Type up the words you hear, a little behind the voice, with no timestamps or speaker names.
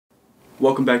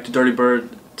Welcome back to DurtyBurd.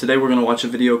 Today we're going to watch a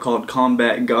video called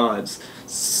Combat Gods.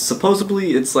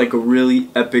 Supposedly it's like a really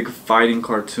epic fighting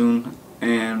cartoon,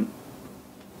 and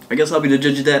I guess I'll be the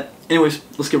judge of that. Anyways,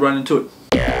 let's get right into it.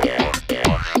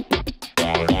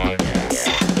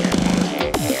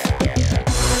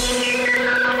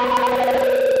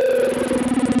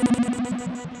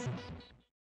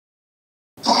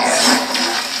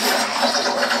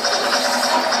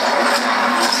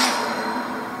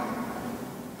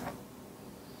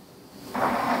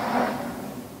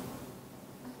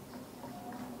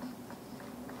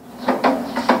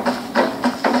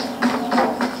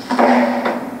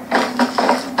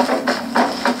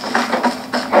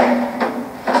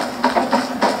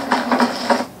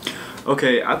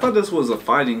 Okay, I thought this was a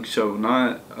fighting show,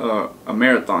 not a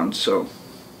marathon show.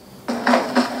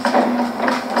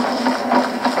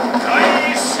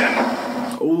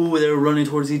 Oh, they're running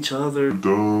towards each other.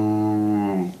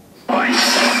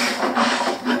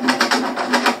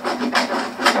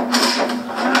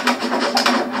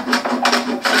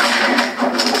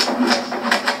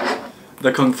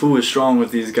 The kung fu is strong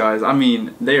with these guys. I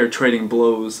mean, they are trading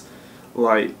blows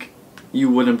like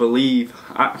you wouldn't believe.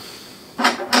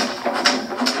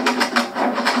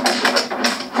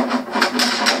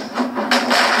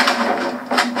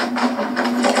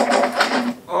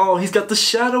 Oh, he's got the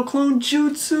shadow clone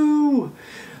jutsu!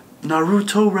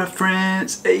 Naruto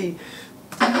reference! Hey!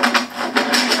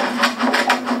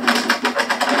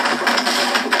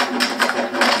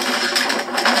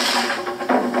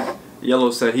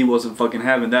 Yellow said he wasn't fucking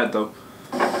having that though.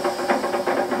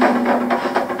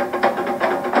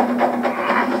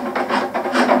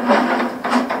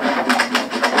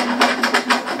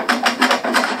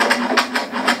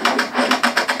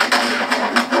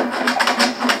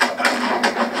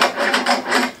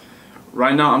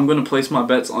 Right now I'm gonna place my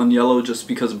bets on Yellow just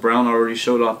because Brown already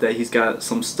showed off that he's got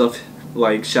some stuff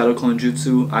like Shadow Clone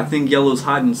Jutsu. I think Yellow's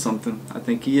hiding something. I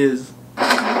think he is.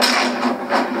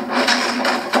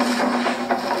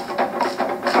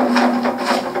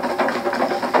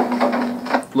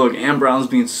 Look, and Brown's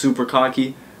being super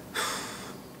cocky.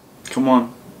 Come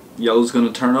on. Yellow's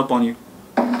gonna turn up on you.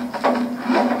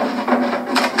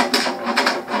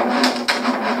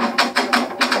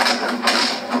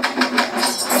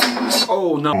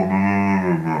 Oh no.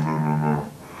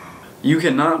 You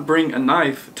cannot bring a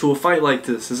knife to a fight like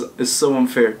this. It's so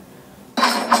unfair.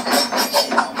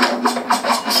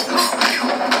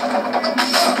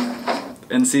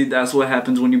 And see, that's what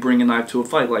happens when you bring a knife to a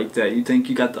fight like that. You think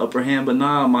you got the upper hand, but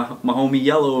nah, my homie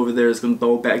Yellow over there is gonna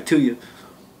throw it back to you.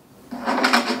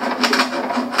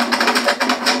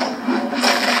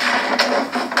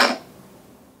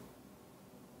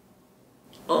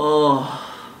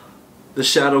 Oh, the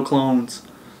shadow clones.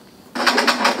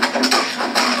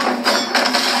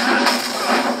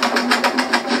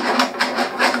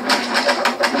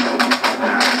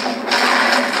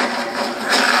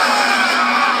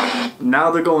 Now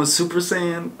they're going Super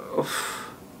Saiyan. Ugh.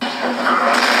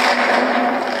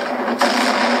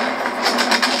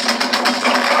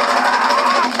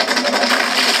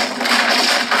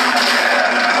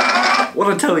 What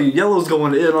I tell you, Yellow's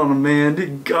going in on him,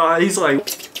 man. God, he's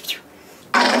like.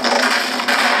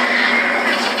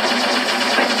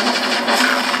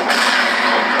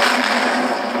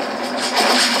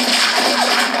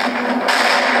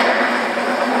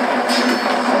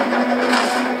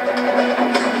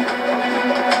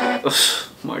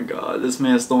 My God, this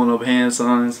man's throwing up hand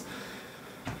signs.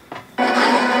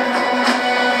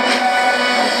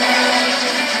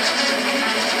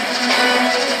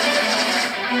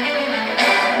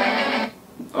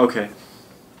 Okay,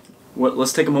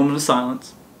 let's take a moment of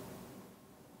silence.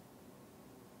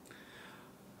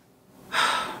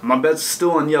 My bet's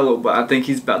still on Yellow, but I think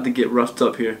he's about to get roughed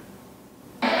up here.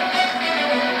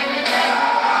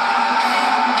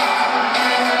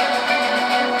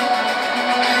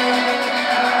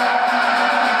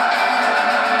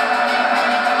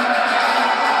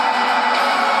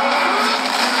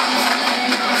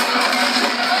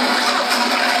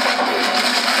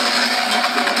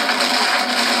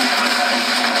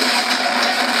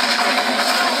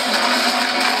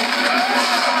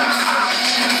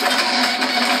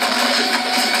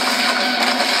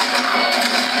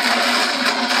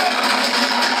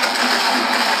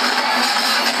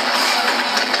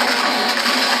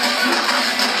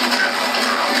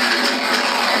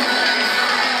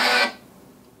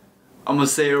 I'm gonna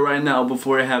say it right now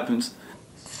before it happens.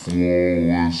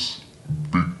 Flawless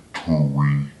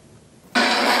victory.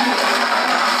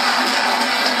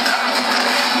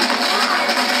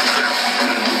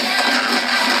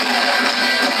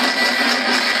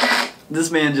 This this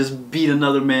man just beat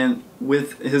another man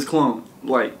with his clone.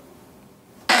 Like,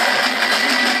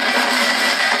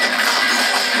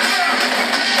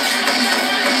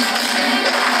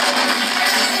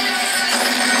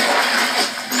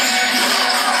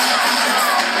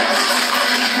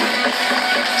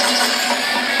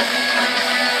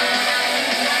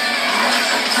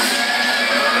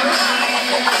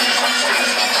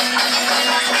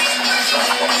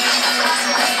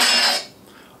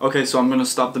 okay, so I'm going to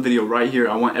stop the video right here.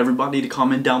 I want everybody to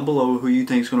comment down below who you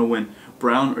think is going to win,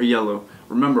 brown or yellow.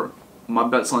 Remember, my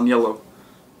bet's on yellow.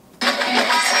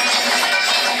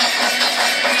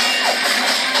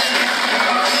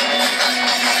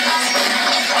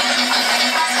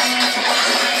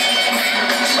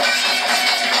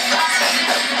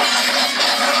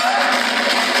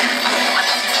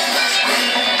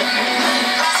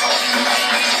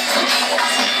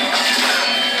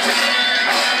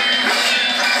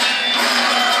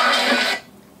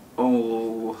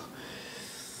 Oh.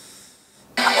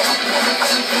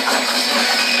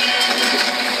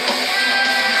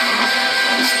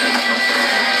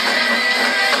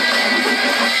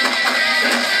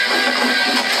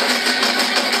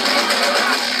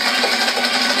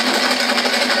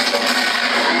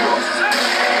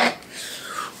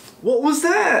 What was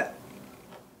that?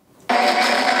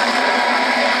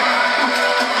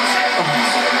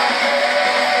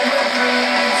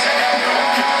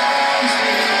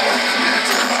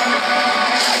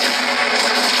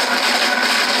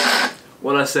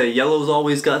 What I say, yellow's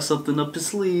always got something up his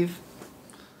sleeve.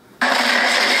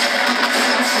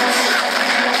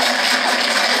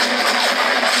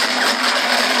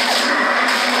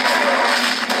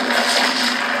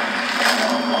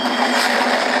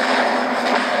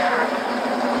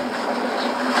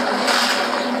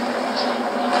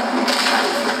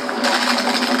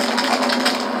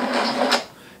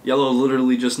 Yellow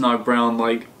literally just knocked brown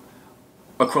like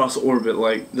across orbit.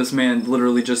 Like, this man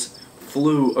literally just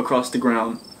flew across the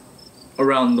ground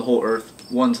around the whole earth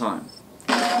one time.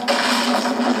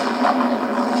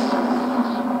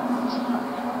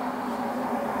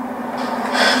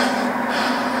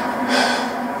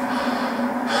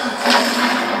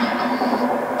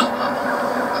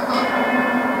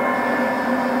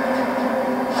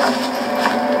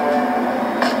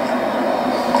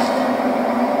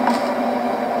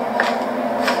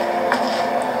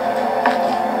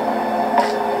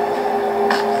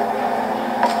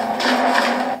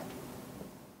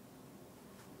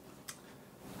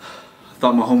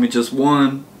 Thought my homie just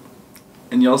won,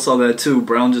 and y'all saw that too.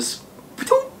 Brown just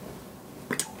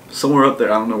somewhere up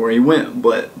there. I don't know where he went,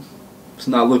 but it's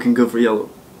not looking good for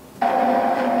yellow.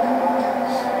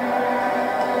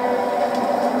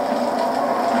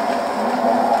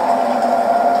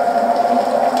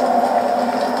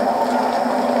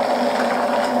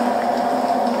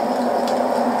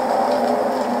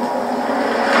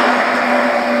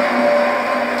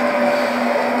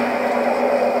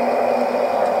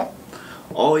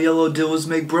 All yellow did was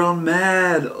make brown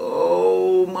mad.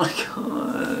 Oh my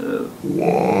god.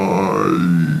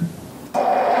 Why?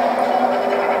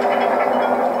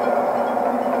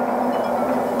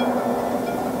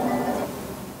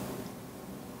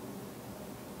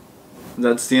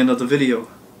 That's the end of the video.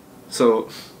 So,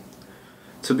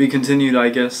 to be continued, I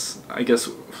guess, I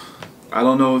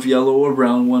don't know if yellow or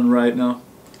brown won right now.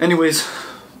 Anyways,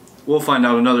 we'll find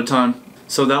out another time.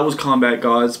 So that was Combat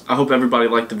Gods. I hope everybody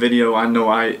liked the video. I know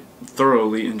I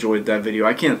thoroughly enjoyed that video.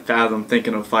 I can't fathom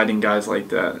thinking of fighting guys like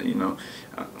that, you know.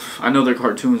 I know they're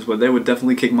cartoons, but they would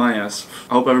definitely kick my ass.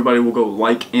 I hope everybody will go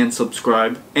like and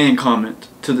subscribe and comment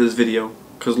to this video,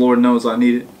 because Lord knows I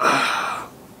need it.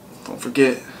 Don't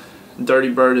forget,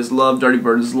 DurtyBurd is love,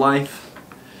 DurtyBurd is life.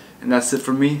 And that's it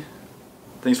for me.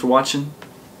 Thanks for watching.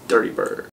 DurtyBurd.